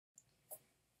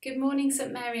Good morning,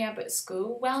 St Mary Abbot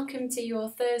School. Welcome to your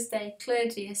Thursday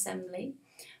Clergy Assembly.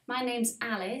 My name's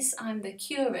Alice. I'm the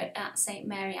curate at St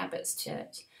Mary Abbot's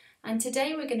Church, and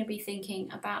today we're going to be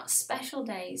thinking about special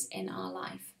days in our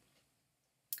life.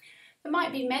 There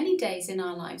might be many days in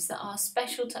our lives that are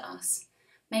special to us.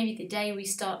 Maybe the day we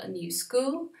start a new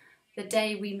school, the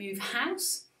day we move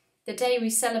house, the day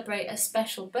we celebrate a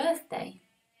special birthday.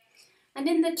 And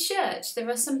in the church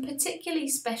there are some particularly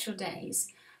special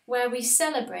days where we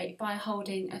celebrate by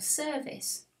holding a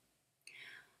service.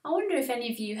 I wonder if any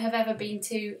of you have ever been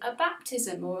to a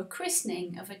baptism or a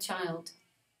christening of a child.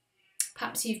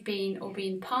 Perhaps you've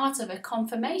been part of a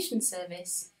confirmation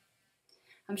service.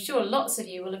 I'm sure lots of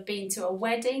you will have been to a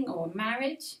wedding or a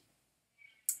marriage,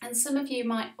 and some of you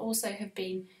might also have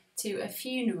been to a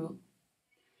funeral.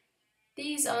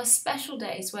 These are special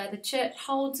days where the church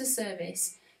holds a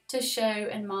service to show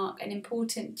and mark an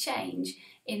important change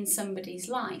in somebody's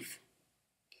life.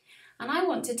 And I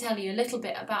want to tell you a little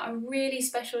bit about a really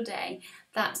special day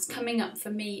that's coming up for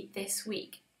me this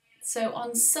week. So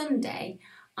on Sunday,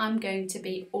 I'm going to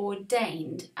be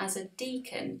ordained as a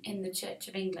deacon in the Church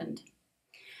of England.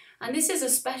 And this is a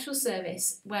special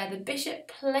service where the bishop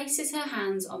places her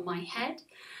hands on my head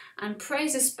and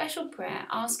prays a special prayer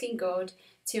asking God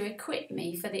to equip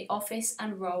me for the office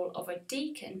and role of a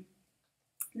deacon.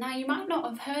 Now, you might not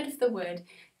have heard of the word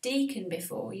deacon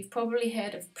before. You've probably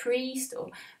heard of priest or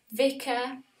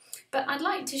vicar, but I'd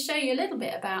like to show you a little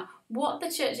bit about what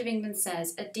the Church of England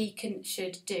says a deacon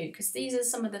should do, because these are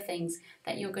some of the things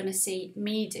that you're going to see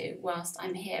me do whilst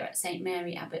I'm here at St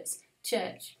Mary Abbot's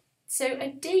Church. So a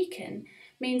deacon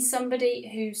means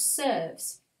somebody who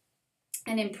serves,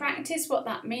 and in practice what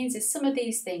that means is some of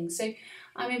these things. So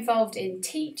I'm involved in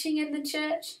teaching in the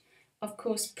church, of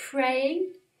course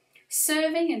praying,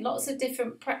 serving in lots of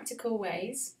different practical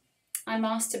ways. I'm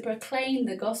asked to proclaim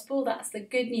the gospel, that's the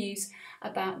good news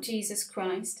about Jesus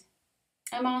Christ.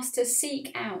 I'm asked to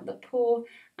seek out the poor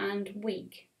and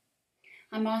weak.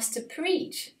 I'm asked to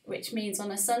preach, which means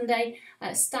on a Sunday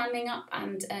standing up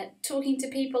and talking to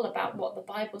people about what the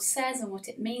Bible says and what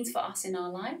it means for us in our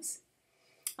lives.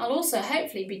 I'll also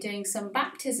hopefully be doing some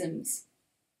baptisms.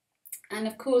 And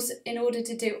of course, in order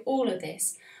to do all of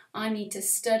this, I need to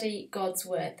study God's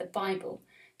word, the Bible,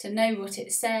 to know what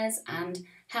it says and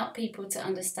help people to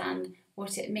understand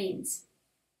what it means.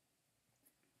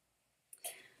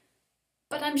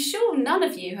 But I'm sure none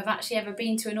of you have actually ever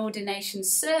been to an ordination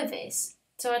service,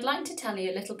 so I'd like to tell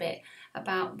you a little bit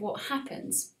about what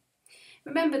happens.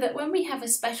 Remember that when we have a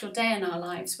special day in our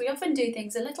lives, we often do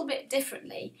things a little bit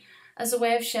differently as a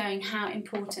way of showing how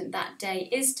important that day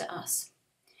is to us.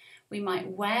 We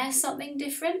might wear something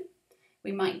different.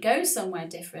 We might go somewhere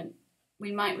different.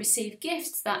 We might receive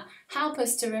gifts that help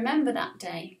us to remember that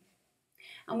day.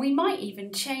 And we might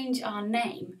even change our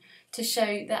name to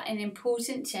show that an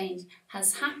important change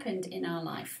has happened in our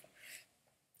life.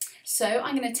 So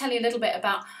I'm going to tell you a little bit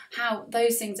about how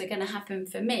those things are going to happen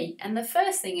for me. And the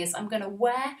first thing is I'm going to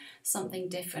wear something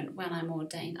different when I'm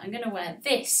ordained. I'm going to wear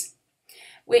this,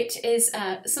 which is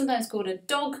sometimes called a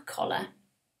dog collar.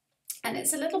 And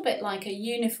it's a little bit like a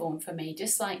uniform for me,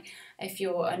 just like if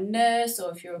you're a nurse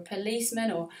or if you're a policeman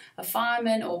or a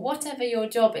fireman or whatever your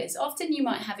job is. Often you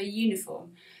might have a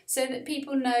uniform so that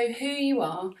people know who you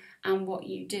are and what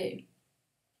you do.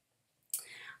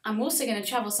 I'm also going to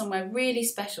travel somewhere really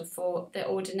special for the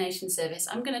ordination service.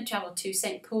 I'm going to travel to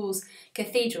St Paul's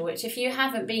Cathedral, which if you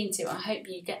haven't been to, I hope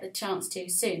you get the chance to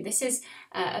soon. This is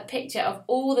a picture of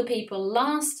all the people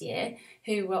last year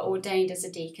who were ordained as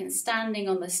a deacon standing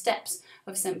on the steps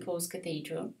of St Paul's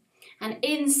Cathedral. And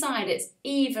inside it's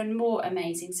even more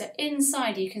amazing. So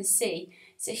inside you can see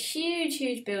it's a huge,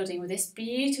 huge building with this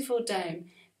beautiful dome,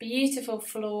 beautiful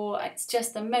floor. It's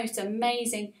just the most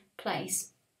amazing place.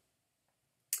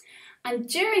 And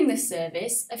during the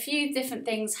service, a few different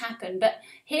things happen. But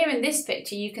here in this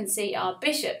picture, you can see our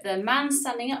bishop. The man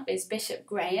standing up is Bishop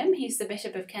Graham. He's the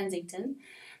Bishop of Kensington.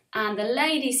 And the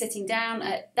lady sitting down,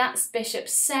 that's Bishop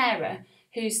Sarah,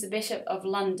 who's the Bishop of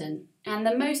London. And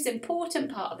the most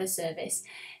important part of the service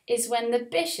is when the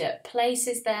bishop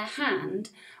places their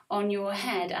hand on your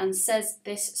head and says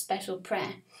this special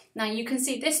prayer. Now you can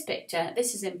see this picture.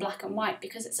 This is in black and white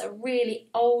because it's a really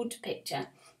old picture.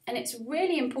 And it's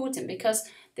really important because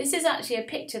this is actually a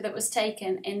picture that was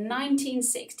taken in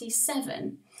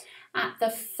 1967 at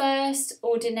the first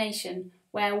ordination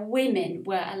where women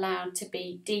were allowed to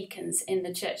be deacons in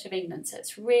the Church of England. So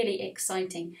it's really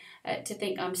exciting to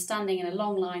think I'm standing in a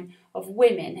long line of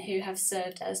women who have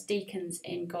served as deacons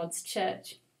in God's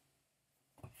church.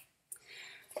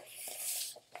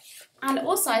 And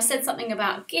also I said something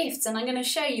about gifts, and I'm going to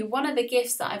show you one of the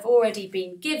gifts that I've already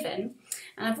been given.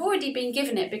 And I've already been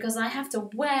given it because I have to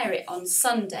wear it on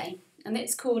Sunday. And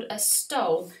it's called a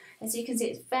stole. As you can see,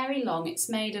 it's very long. It's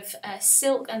made of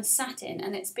silk and satin,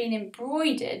 and it's been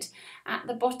embroidered at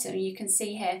the bottom, you can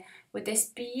see here, with this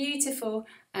beautiful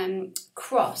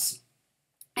cross.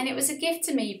 And it was a gift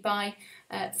to me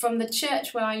from the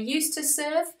church where I used to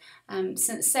serve,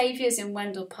 St Saviour's in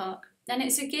Wendell Park. And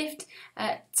it's a gift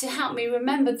to help me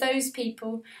remember those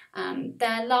people,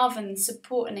 their love and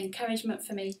support and encouragement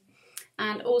for me,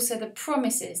 and also the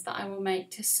promises that I will make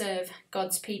to serve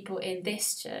God's people in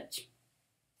this church.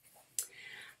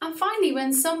 And finally,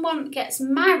 when someone gets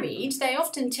married, they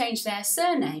often change their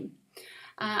surname.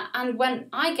 And when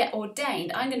I get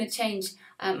ordained, I'm going to change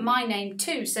my name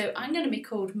too. So I'm going to be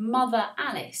called Mother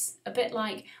Alice, a bit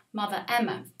like Mother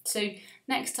Emma. So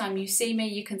next time you see me,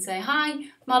 you can say, "Hi,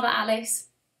 Mother Alice."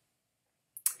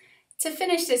 To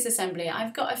finish this assembly,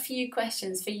 I've got a few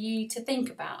questions for you to think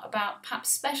about perhaps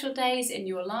special days in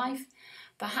your life,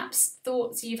 perhaps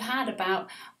thoughts you've had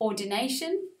about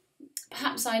ordination,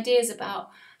 perhaps ideas about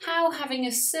how having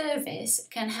a service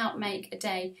can help make a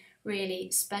day really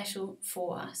special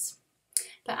for us.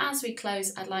 But as we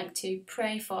close, I'd like to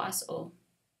pray for us all.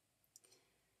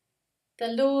 The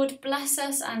Lord bless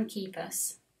us and keep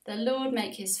us. The Lord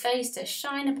make his face to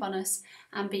shine upon us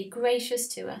and be gracious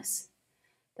to us.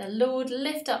 The Lord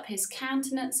lift up his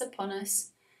countenance upon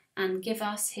us and give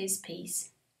us his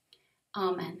peace.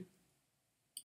 Amen.